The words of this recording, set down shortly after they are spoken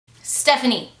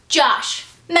Stephanie, Josh,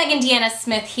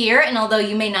 meghandeannasmith here, and although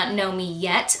you may not know me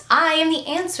yet, I am the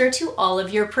answer to all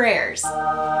of your prayers.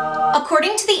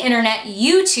 According to the internet,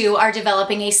 you two are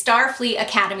developing a Starfleet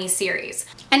Academy series.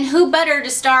 And who better to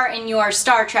star in your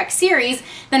Star Trek series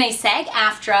than a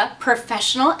SAG-AFTRA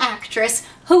professional actress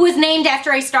who was named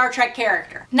after a Star Trek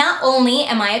character. Not only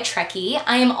am I a trekkie,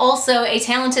 I am also a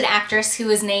talented actress who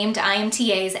was named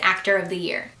IMTA's Actor of the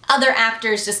Year. Other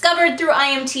actors discovered through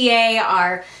IMTA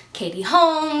are Katie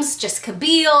Holmes, Jessica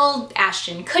Biel,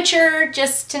 Ashton Kutcher,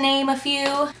 just to name a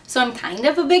few. So I'm kind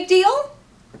of a big deal.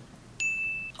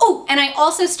 Oh, and I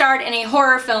also starred in a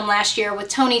horror film last year with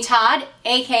Tony Todd,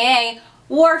 aka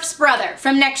Worf's brother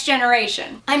from Next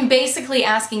Generation. I'm basically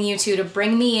asking you two to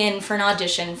bring me in for an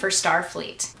audition for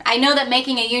Starfleet. I know that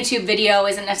making a YouTube video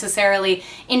isn't necessarily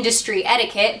industry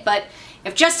etiquette, but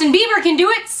if Justin Bieber can do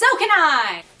it, so can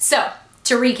I! So,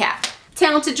 to recap.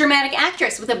 Talented dramatic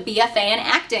actress with a BFA in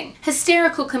acting.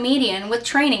 Hysterical comedian with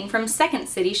training from Second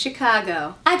City,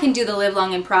 Chicago. I can do the live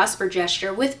long and prosper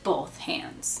gesture with both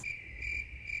hands.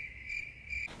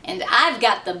 And I've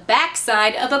got the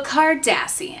backside of a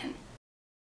Cardassian.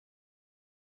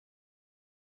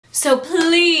 So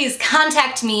please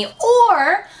contact me,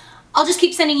 or I'll just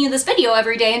keep sending you this video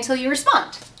every day until you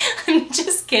respond. I'm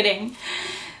just kidding.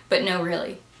 But no,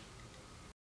 really.